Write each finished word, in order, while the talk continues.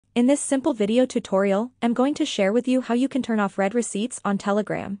In this simple video tutorial, I'm going to share with you how you can turn off read receipts on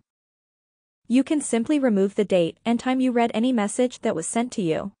Telegram. You can simply remove the date and time you read any message that was sent to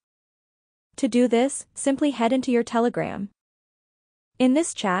you. To do this, simply head into your Telegram. In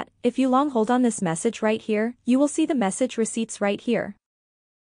this chat, if you long hold on this message right here, you will see the message receipts right here.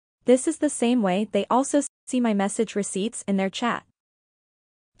 This is the same way they also see my message receipts in their chat.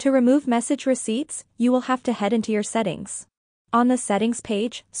 To remove message receipts, you will have to head into your settings. On the settings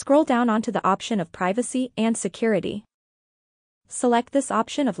page, scroll down onto the option of privacy and security. Select this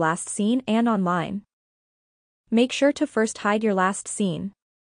option of last seen and online. Make sure to first hide your last seen.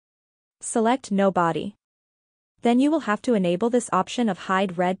 Select no body. Then you will have to enable this option of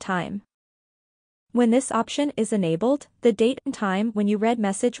hide read time. When this option is enabled, the date and time when you read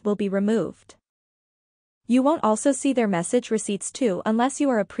message will be removed. You won't also see their message receipts too unless you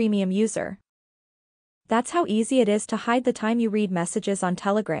are a premium user. That's how easy it is to hide the time you read messages on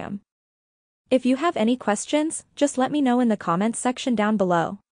Telegram. If you have any questions, just let me know in the comments section down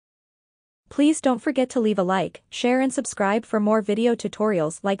below. Please don't forget to leave a like, share and subscribe for more video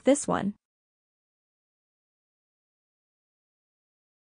tutorials like this one.